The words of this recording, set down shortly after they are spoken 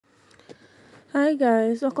Hi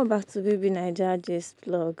guys, welcome back to Baby Niger Gist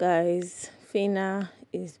Blog. Guys, Phyna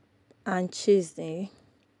is and Chizzy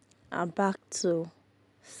are back to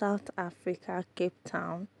South Africa, Cape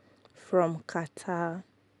Town from Qatar.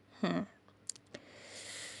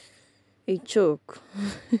 A joke.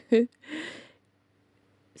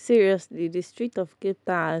 Seriously, the street of Cape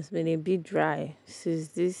Town has been a bit dry since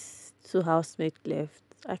these two housemates left.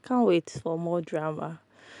 I can't wait for more drama.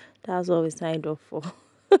 That's what we signed up for.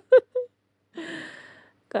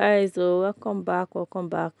 Guys, welcome back,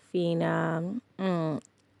 Phyna.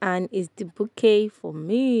 And it's the bouquet for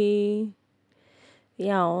me.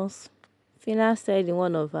 Yes, Phyna said in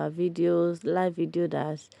one of her videos, live video,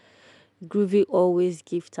 that Groovy always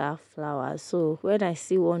gives her flowers. So when I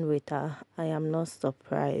see one with her, I am not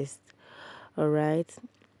surprised. Alright.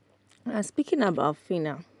 And speaking about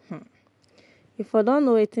Phyna, if I don't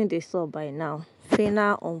know anything they saw by now,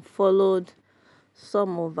 Phyna unfollowed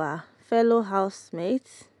some of her fellow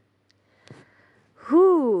housemates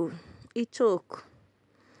who it took.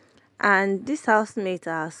 And this housemate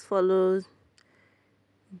has followed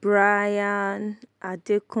Bryann,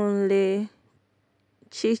 Adekunle,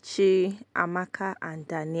 Chichi, Amaka, and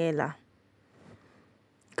Daniela.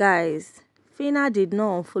 Guys, Phyna did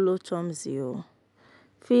not unfollow Chomzy.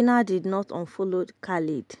 Phyna did not unfollow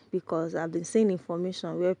Khalid, because I've been seeing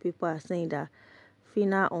information where people are saying that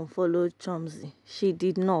Phyna unfollowed Chomzy. She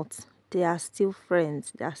did not. They are still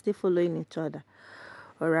friends. They are still following each other.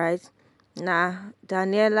 Alright. Now,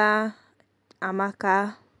 Daniela,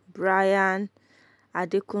 Amaka, Bryann,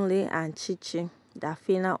 Adekunle, and Chichi that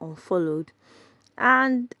Phyna unfollowed.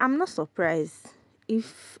 And I'm not surprised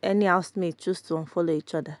if any housemate choose to unfollow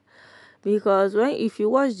each other, because if you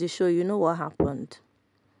watch the show, you know what happened.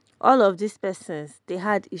 All of these persons, they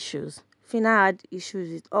had issues. Phyna had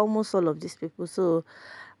issues with almost all of these people, so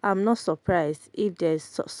I'm not surprised if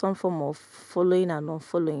there's some form of following and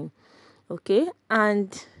unfollowing. Okay,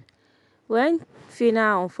 and when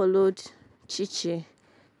Phyna unfollowed Chichi,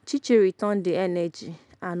 Chichi returned the energy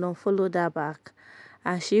and unfollowed her back.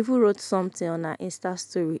 And she even wrote something on her Insta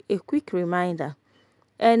story. A quick reminder,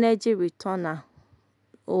 energy returner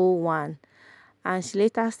 01. And she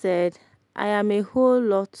later said, I am a whole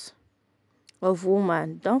lot of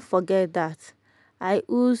woman. Don't forget that. I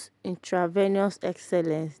ooze intravenous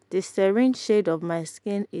excellence. The serene shade of my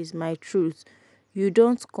skin is my truth. You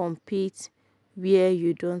don't compete where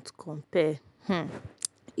you don't compare.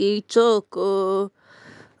 E choke oh.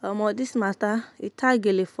 This matter, it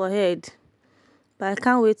tag for head. But I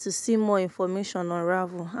can't wait to see more information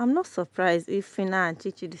unravel. I'm not surprised if Phyna and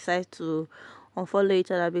Chichi decide to unfollow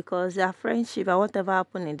each other, because their friendship and whatever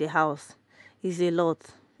happened in the house is a lot.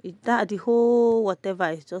 The whole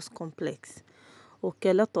whatever is just complex. Okay,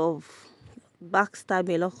 a lot of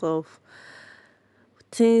backstabbing, a lot of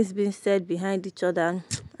things being said behind each other.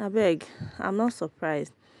 I beg, I'm not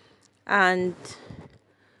surprised. And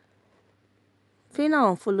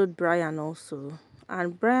Phyna unfollowed Bryann also.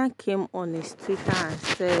 And Bryann came on his Twitter and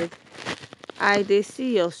said, I dey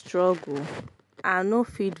see your struggle. I no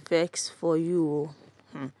fit vex for you.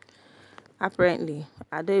 Apparently,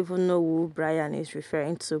 I don't even know who Bryann is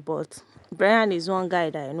referring to, but Bryann is one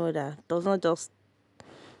guy that I know that does not just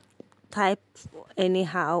type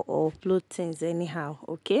anyhow or upload things anyhow,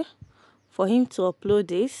 okay? For him to upload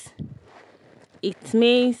this, it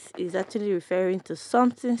means he's actually referring to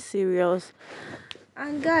something serious.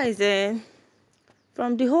 And guys,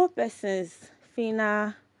 from the whole persons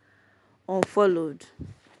Phyna unfollowed,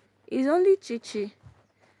 it's only Chichi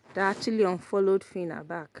that actually unfollowed Phyna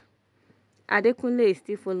back. Adekunle is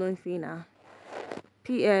still following Phyna.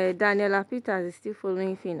 Daniela Peters is still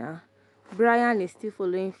following Phyna. Bryann is still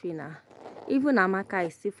following Phyna. Even Amaka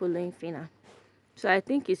is still following Phyna. So I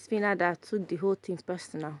think it's Phyna that took the whole thing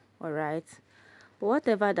personal, alright? But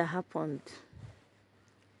whatever that happened,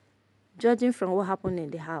 judging from what happened in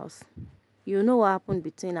the house, you know what happened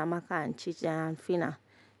between Amaka and Chichi and Phyna.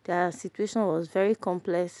 Their situation was very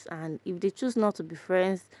complex, and if they choose not to be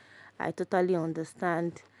friends, I totally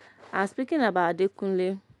understand. And speaking about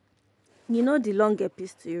Adekunle, you know the long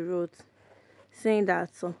epistle he wrote saying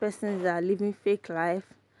that some persons are living fake life,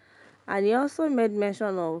 and he also made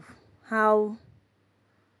mention of how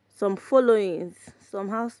some followings, some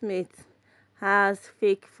housemates has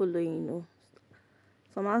fake following.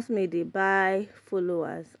 Some housemates, they buy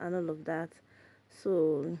followers and all of that.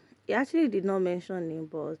 So he actually did not mention him,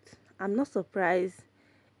 but I'm not surprised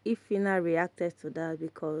if Phyna reacted to that,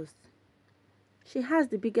 because she has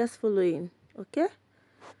the biggest following, okay?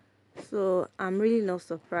 So I'm really not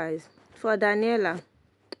surprised. For Daniela,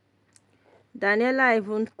 Daniela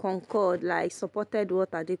even concurred, like supported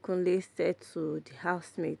what Adekunle said to the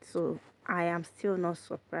housemate. So I am still not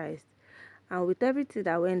surprised. And with everything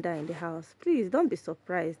that went down in the house, please don't be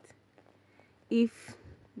surprised if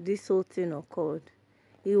this whole thing occurred.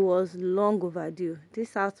 It was long overdue.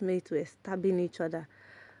 These housemates were stabbing each other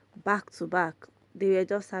back to back. They were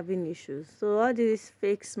just having issues. So all this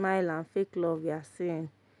fake smile and fake love we are seeing,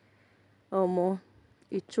 more,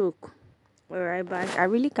 it choke. Alright, but I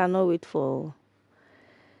really cannot wait for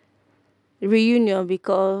reunion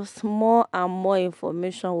because more and more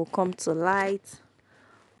information will come to light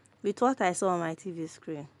with what I saw on my TV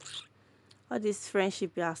screen. All this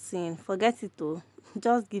friendship you are seeing, forget it though.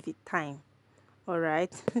 Just give it time.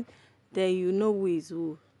 Alright? Then you know who is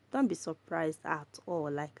who. Don't be surprised at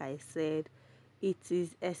all. Like I said, it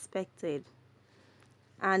is expected.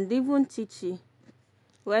 And even Chichi,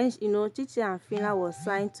 when Chichi and Phyna was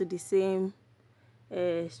signed to the same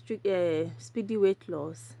strict speedy weight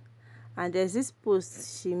loss, and there's this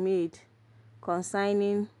post she made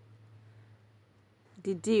concerning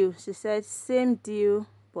the deal. She said same deal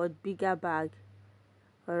but bigger bag.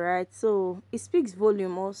 Alright, so it speaks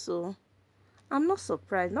volume also. I'm not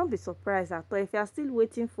surprised. Don't be surprised at all. If you are still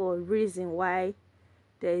waiting for a reason why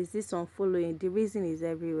there is this unfollowing, the reason is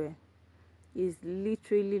everywhere. It's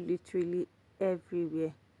literally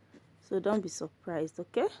everywhere. So don't be surprised,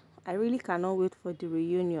 okay? I really cannot wait for the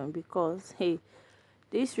reunion because, hey,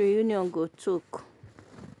 this reunion go choke.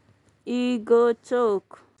 E go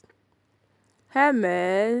choke.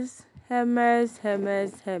 Hermes.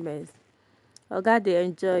 Oga dey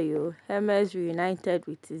enjoy you. Hermes reunited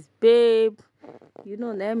with his babe. You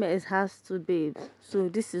know, Hermes has two babes. So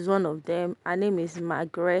this is one of them. Her name is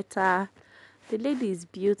Margareta. The lady is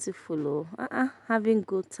beautiful. Having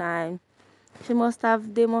good time. They must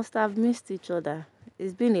have missed each other.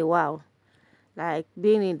 It's been a while. Like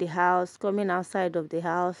being in the house, coming outside of the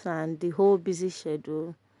house, and the whole busy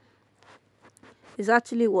schedule. It's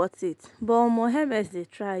actually worth it. But Hermes, they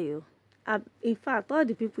try you. In fact, all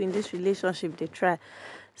the people in this relationship, they try.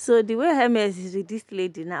 So the way Hermes is with this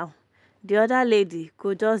lady now, the other lady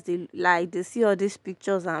could just they see all these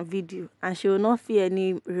pictures and video, and she will not feel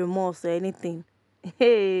any remorse or anything.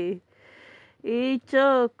 Hey, he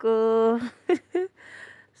choke. Oh.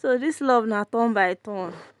 So this love na turn by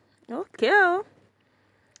turn. Okay. Oh.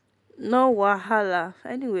 No wahala.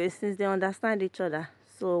 Anyway, since they understand each other,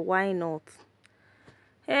 so why not?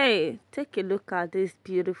 Hey, take a look at this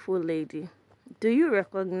beautiful lady. Do you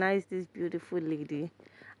recognize this beautiful lady?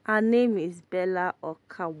 Her name is Bella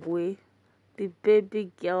Okabwe, the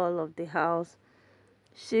baby girl of the house.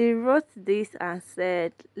 She wrote this and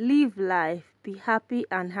said, "Live life, be happy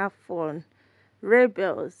and have fun.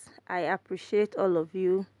 Rebellz, I appreciate all of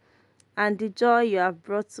you and the joy you have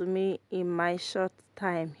brought to me in my short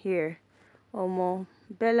time here." Omo,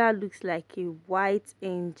 Bella looks like a white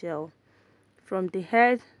angel. From the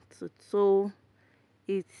head to toe,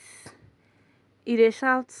 it's it a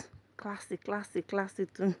shout classic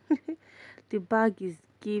to the bag is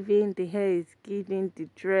giving, the hair is giving, the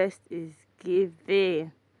dress is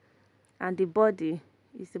giving, and the body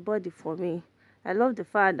is the body for me. I love the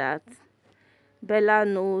fact that Bella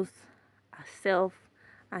knows herself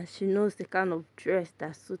and she knows the kind of dress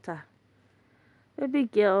that suits her. Baby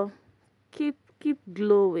girl, keep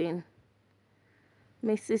glowing.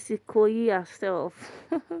 Mrs. Ikoyi herself.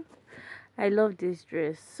 I love this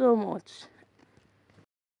dress so much.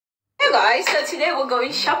 Hey guys, so today we're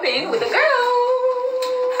going shopping with a girl.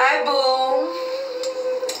 Hi boo.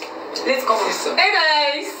 Let's go. Hey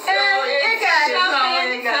guys. Hey guys.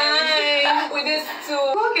 Shopping time with this too.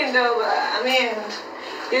 Looking though, I mean,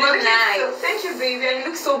 you look nice. Thank you, baby. And you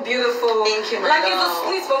look so beautiful. Thank you, my love. Like it's a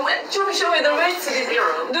split, but when show me the way to the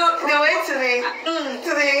the way to the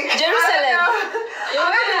Jerusalem.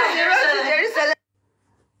 Jerusalem.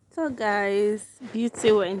 So guys,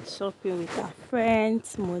 Beauty went shopping with her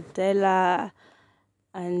friends, Modella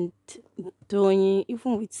and Donny,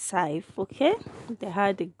 even with Saif, okay? They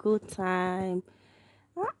had a good time.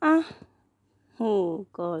 Oh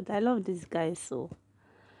God, I love these guys so.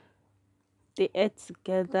 They ate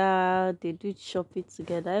together, they did shopping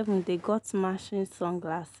together, even they got matching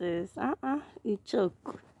sunglasses. It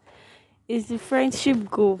joke. It's the friendship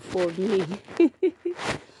goal for me.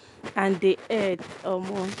 And they ate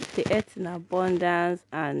they ate in abundance,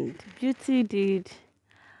 and Beauty did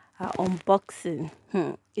her unboxing.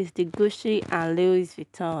 It's the Gucci and Louis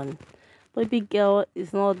Vuitton. Baby girl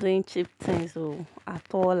is not doing cheap things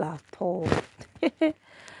at all.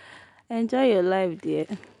 Enjoy your life, dear.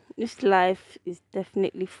 This life is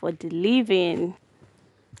definitely for the living.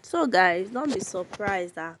 So guys, don't be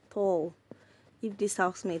surprised at all if these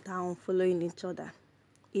housemates are unfollowing each other.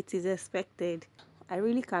 It is expected. I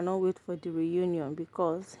really cannot wait for the reunion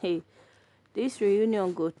because hey, this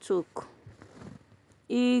reunion go choke.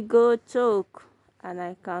 E go choke, and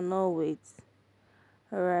I cannot wait.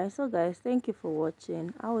 Alright, so guys, thank you for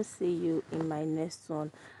watching. I will see you in my next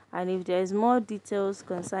one. And if there is more details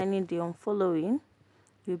concerning the unfollowing,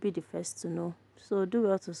 you'll be the first to know. So do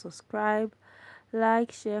well to subscribe,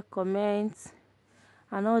 like, share, comment,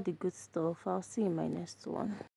 and all the good stuff. I'll see you in my next one.